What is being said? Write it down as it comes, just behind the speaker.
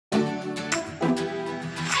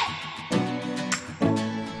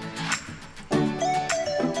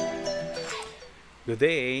Good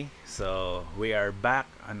day. So we are back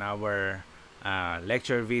on our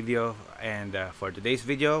lecture video, and for today's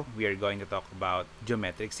video we are going to talk about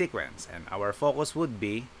geometric sequence, and our focus would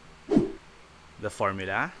be the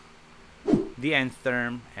formula, the nth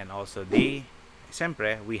term, and also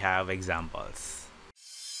siyempre we have examples.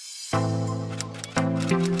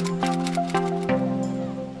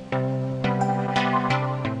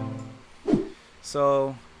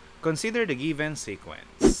 So consider the given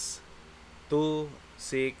sequence: 2,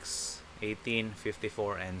 6, 18,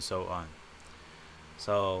 54, and so on.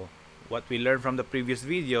 So what we learned from the previous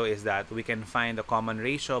video is that we can find the common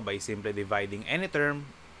ratio by simply dividing any term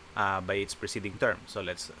by its preceding term. So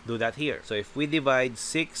let's do that here. So if we divide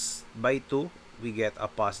 6 by 2, we get a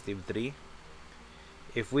positive 3.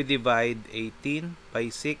 If we divide 18 by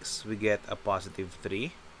 6, we get a positive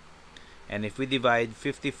 3. And if we divide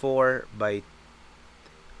 54 by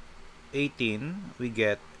 18, we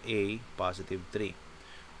get a positive 3,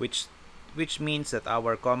 which means that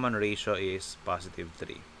our common ratio is positive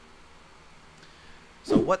 3.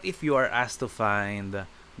 So what if you are asked to find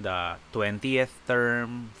the 20th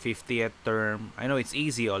term, 50th term? I know it's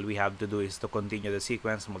easy. All we have to do is to continue the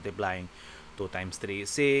sequence, multiplying 2 times 3 is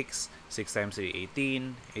 6, 6 times 3 is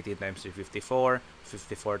 18, 18 times 3 is 54,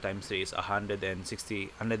 54 times 3 is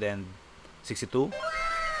 162.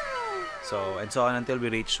 So, and so on until we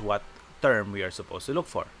reach what term we are supposed to look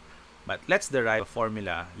for. But let's derive a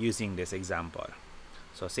formula using this example.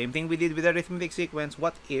 So same thing we did with the arithmetic sequence.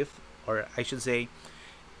 What if, or I should say,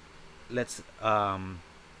 let's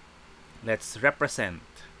represent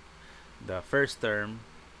the first term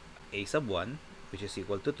a sub 1, which is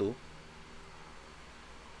equal to 2.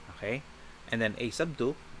 Okay, and then a sub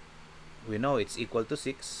 2, we know it's equal to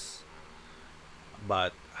 6.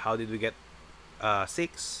 But how did we get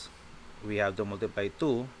 6? We have to multiply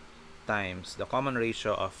 2 times the common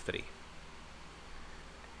ratio of 3.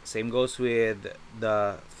 Same goes with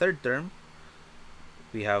the third term.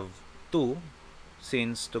 We have 2.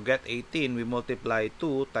 Since to get 18, we multiply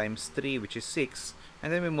 2 times 3, which is 6,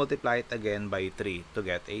 and then we multiply it again by 3 to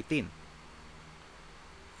get 18.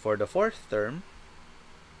 For the fourth term,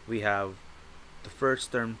 we have the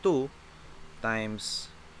first term 2 times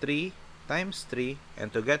 3 times 3,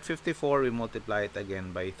 and to get 54, we multiply it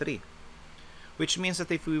again by 3. Which means that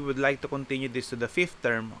if we would like to continue this to the fifth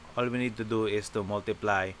term, all we need to do is to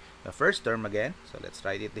multiply the first term again. So let's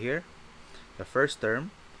write it here. The first term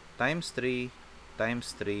times 3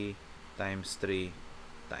 times 3 times 3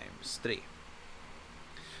 times 3.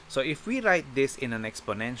 So if we write this in an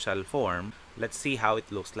exponential form, let's see how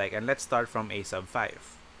it looks like. And let's start from a sub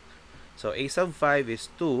 5. So a sub 5 is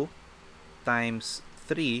 2 times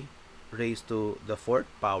 3 raised to the 4th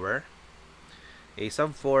power. A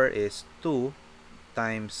sub 4 is 2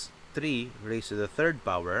 times 3 raised to the 3rd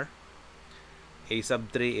power. A sub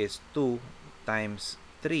 3 is 2 times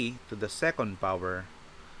 3 to the 2nd power.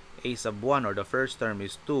 A sub 1, or the first term,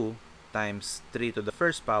 is 2 times 3 to the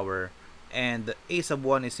 1st power. And a sub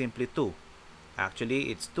 1 is simply 2.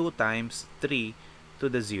 Actually, it's 2 times 3 to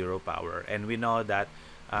the 0 power. And we know that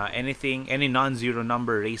any non-zero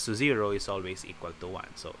number raised to 0 is always equal to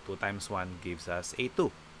 1. So 2 times 1 gives us a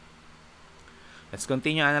 2. Let's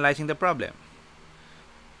continue analyzing the problem.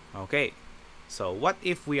 Okay, so what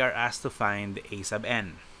if we are asked to find a sub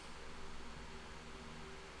n?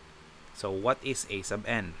 So what is a sub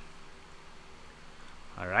n?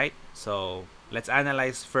 Alright, so let's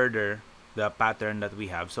analyze further the pattern that we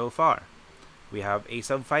have so far. We have a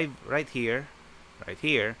sub 5 right here.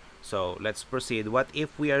 So let's proceed. What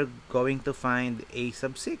if we are going to find a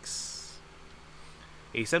sub 6?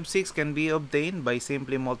 A sub 6 can be obtained by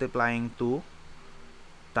simply multiplying 2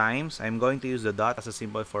 times, I'm going to use the dot as a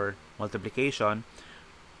symbol for multiplication,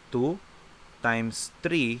 2 times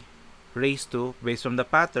 3 raised to, based from the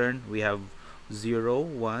pattern, we have 0,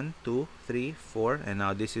 1, 2, 3, 4, and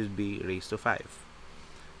now this is b raised to 5.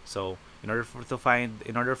 So in order for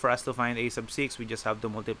us to find a sub 6, we just have to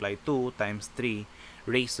multiply 2 times 3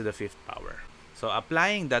 raised to the 5th power. So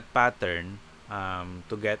applying that pattern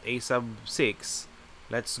to get a sub 6,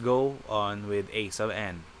 let's go on with a sub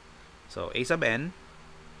n. So a sub n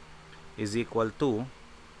is equal to,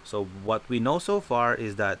 so what we know so far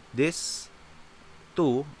is that this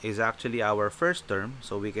 2 is actually our first term,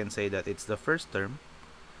 so we can say that it's the first term,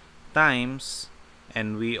 times,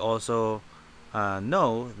 and we also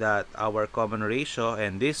know that our common ratio,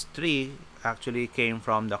 and this 3 actually came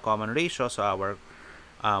from the common ratio, so our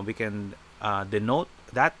we can denote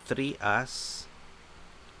that 3 as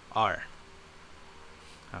r.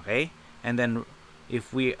 Okay, and then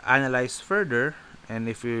if we analyze further, and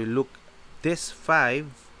if we look, this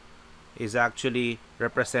 5 is actually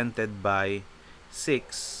represented by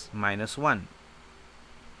 6 minus 1.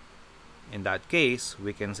 In that case,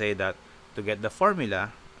 we can say that to get the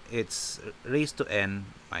formula, it's raised to n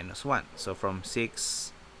minus 1. So from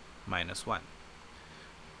 6 minus 1.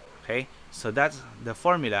 Okay, so that's the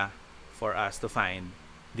formula for us to find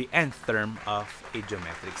the nth term of a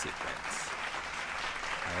geometric sequence.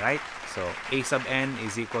 Alright, so a sub n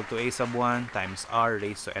is equal to a sub 1 times r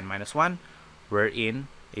raised to n minus 1, wherein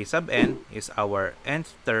a sub n is our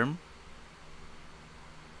nth term,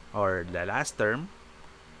 or the last term.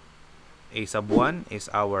 A sub 1 is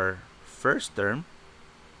our first term,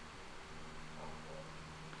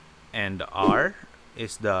 and r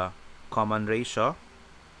is the common ratio,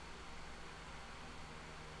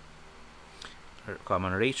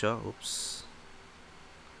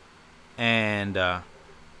 and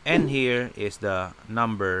n here is the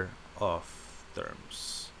number of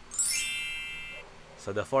terms.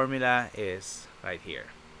 So the formula is right here.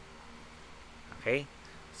 Okay,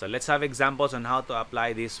 so let's have examples on how to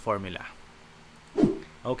apply this formula.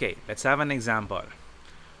 Okay, let's have an example.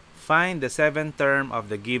 Find the seventh term of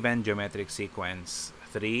the given geometric sequence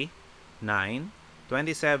 3, 9,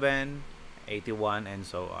 27, 81, and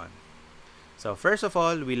so on. So first of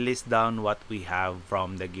all, we list down what we have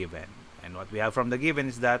from the given. And what we have from the given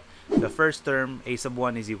is that the first term, a sub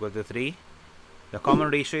 1, is equal to 3. The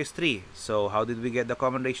common ratio is 3. So how did we get the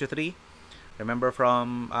common ratio 3? Remember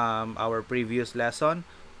from our previous lesson,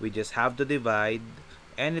 we just have to divide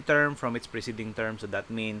any term from its preceding term. So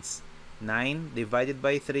that means 9 divided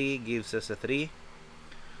by 3 gives us a 3.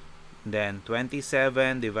 Then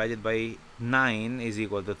 27 divided by 9 is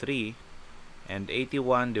equal to 3. And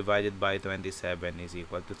 81 divided by 27 is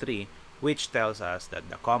equal to 3, which tells us that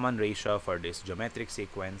the common ratio for this geometric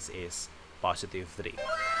sequence is positive 3.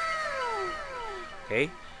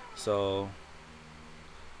 Okay, so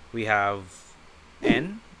we have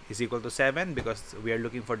n is equal to 7 because we are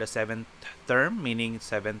looking for the seventh term, meaning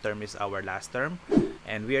seventh term is our last term,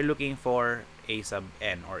 and we are looking for a sub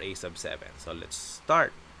n or a sub 7. So let's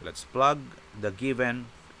start. Let's plug the given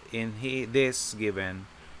in this given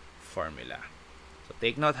formula. So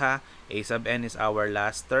take note ha, a sub n is our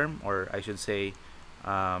last term, or I should say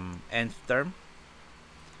nth term.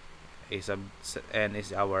 A sub n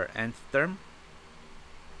is our nth term.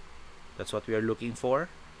 That's what we are looking for.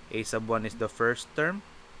 A sub 1 is the first term.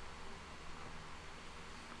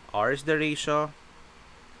 R is the ratio.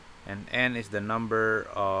 And n is the number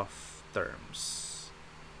of terms.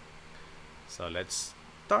 So let's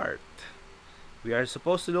start. We are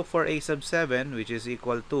supposed to look for a sub 7, which is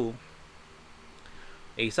equal to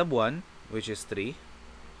a sub 1, which is 3,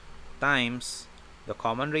 times the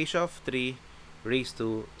common ratio of 3 raised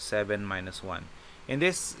to 7 minus 1. In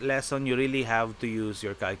this lesson, you really have to use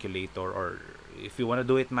your calculator, or if you want to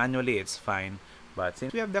do it manually, it's fine. But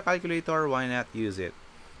since we have the calculator, why not use it?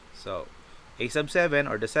 So, a sub 7,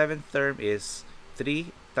 or the seventh term, is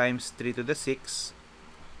 3 times 3 to the 6,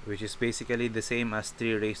 which is basically the same as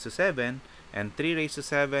 3 raised to 7. And 3 raised to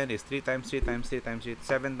 7 is 3 times 3 times 3 times 3,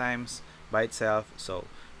 7 times by itself. So,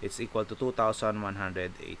 it's equal to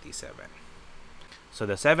 2,187. So,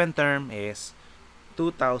 the seventh term is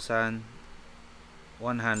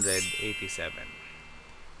 2,187.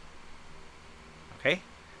 Okay,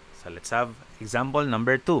 so let's have example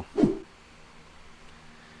number 2.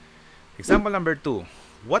 Example number 2.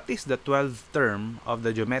 What is the 12th term of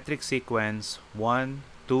the geometric sequence 1,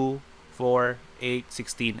 2, 4, 8,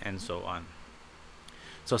 16, and so on?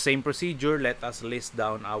 So same procedure, let us list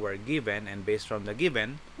down our given, and based from the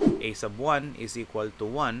given, a sub 1 is equal to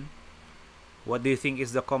 1. What do you think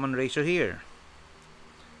is the common ratio here?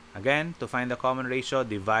 Again, to find the common ratio,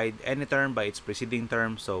 divide any term by its preceding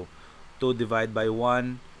term. So 2 divided by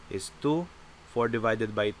 1 is 2, 4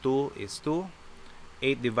 divided by 2 is 2,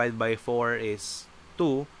 8 divided by 4 is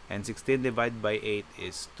 2, and 16 divided by 8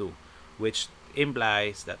 is 2, which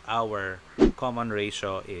implies that our common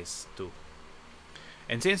ratio is 2.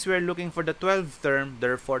 And since we are looking for the 12th term,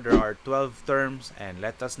 therefore there are 12 terms, and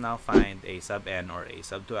let us now find a sub n or a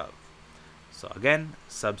sub 12. So again,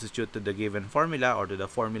 substitute to the given formula, or to the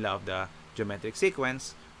formula of the geometric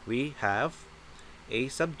sequence. We have a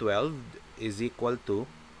sub 12 is equal to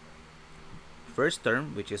first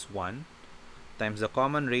term, which is 1, times the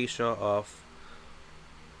common ratio of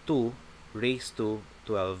 2 raised to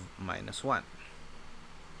 12 minus 1.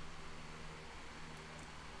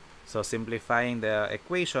 So simplifying the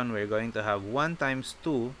equation, we're going to have 1 times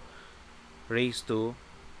 2 raised to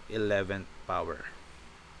 11th power.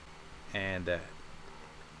 And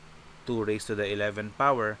 2 raised to the 11th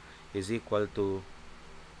power is equal to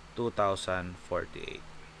 2048.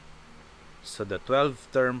 So the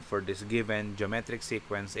 12th term for this given geometric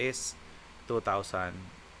sequence is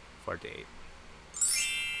 2048.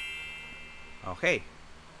 Okay,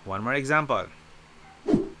 one more example.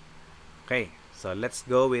 Okay, so let's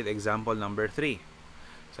go with example number 3.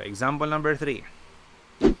 So example number 3.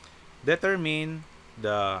 Determine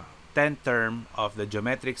the 10th term of the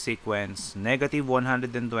geometric sequence negative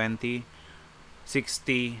 120,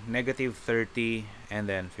 60, negative 30, and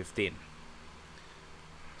then 15.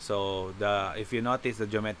 So if you notice, the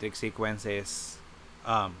geometric sequence is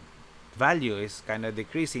value is kind of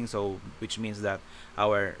decreasing, so which means that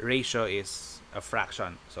our ratio is a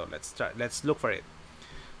fraction. So let's look for it.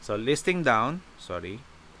 So listing down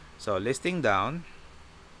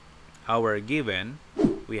our given,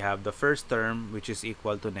 we have the first term, which is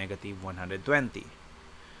equal to negative 120.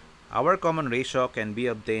 Our common ratio can be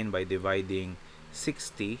obtained by dividing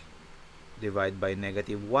 60 divided by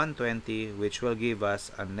negative 120, which will give us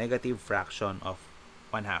a negative fraction of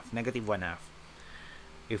 1/2, negative 1/2.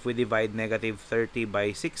 If we divide negative 30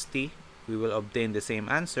 by 60, we will obtain the same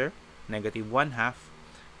answer, negative 1/2.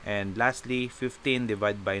 And lastly, 15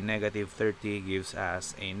 divided by negative 30 gives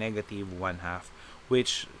us a negative 1/2,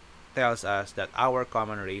 which tells us that our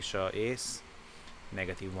common ratio is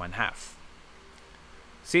negative 1/2.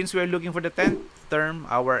 Since we're looking for the 10th term,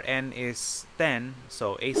 our n is 10,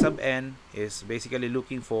 so a sub n is basically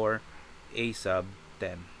looking for a sub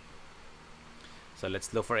 10. So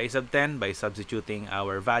let's look for a sub 10 by substituting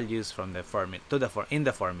our values from the in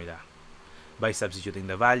the formula. By substituting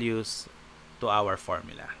the values to our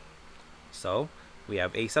formula. So we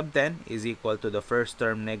have a sub 10 is equal to the first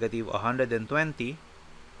term negative 120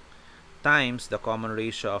 times the common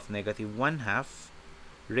ratio of negative 1/2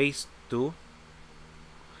 raised to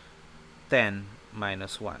 10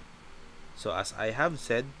 minus 1. So as I have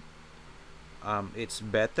said, it's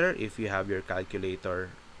better if you have your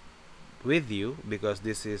calculator with you, because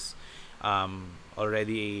this is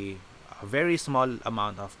already a very small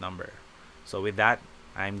amount of number. So with that,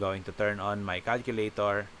 I'm going to turn on my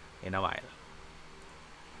calculator in a while.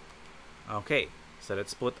 Okay, so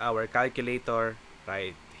let's put our calculator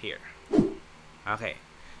right here. Okay,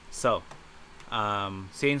 so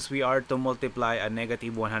since we are to multiply a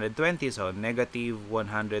negative 120, so negative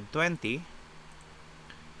 120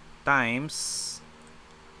 times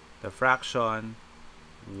the fraction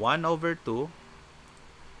 1/2.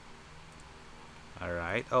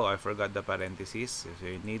 Alright, oh, I forgot the parentheses, so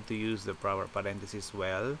you need to use the proper parentheses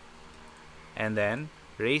well. And then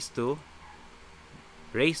raised to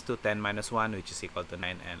 10 minus 1, which is equal to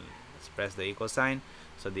 9, and let's press the equal sign.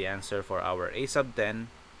 So the answer for our a sub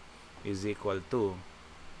 10 is equal to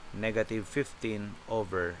negative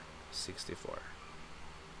 15/64.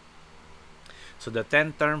 So the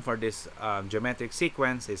 10th term for this geometric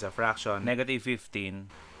sequence is a fraction negative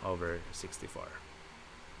 15/64.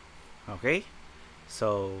 Okay,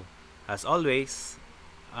 so as always,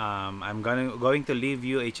 I'm going to leave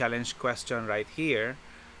you a challenge question right here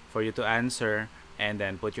for you to answer, and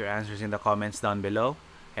then put your answers in the comments down below.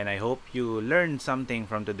 And I hope you learned something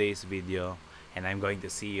from today's video, and I'm going to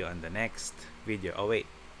see you on the next video. Oh wait,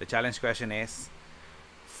 the challenge question is: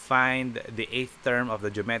 find the 8th term of the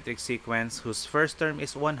geometric sequence whose first term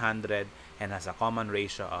is 100 and has a common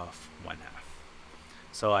ratio of 1/2.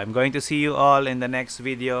 So I'm going to see you all in the next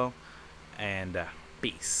video, and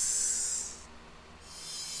peace.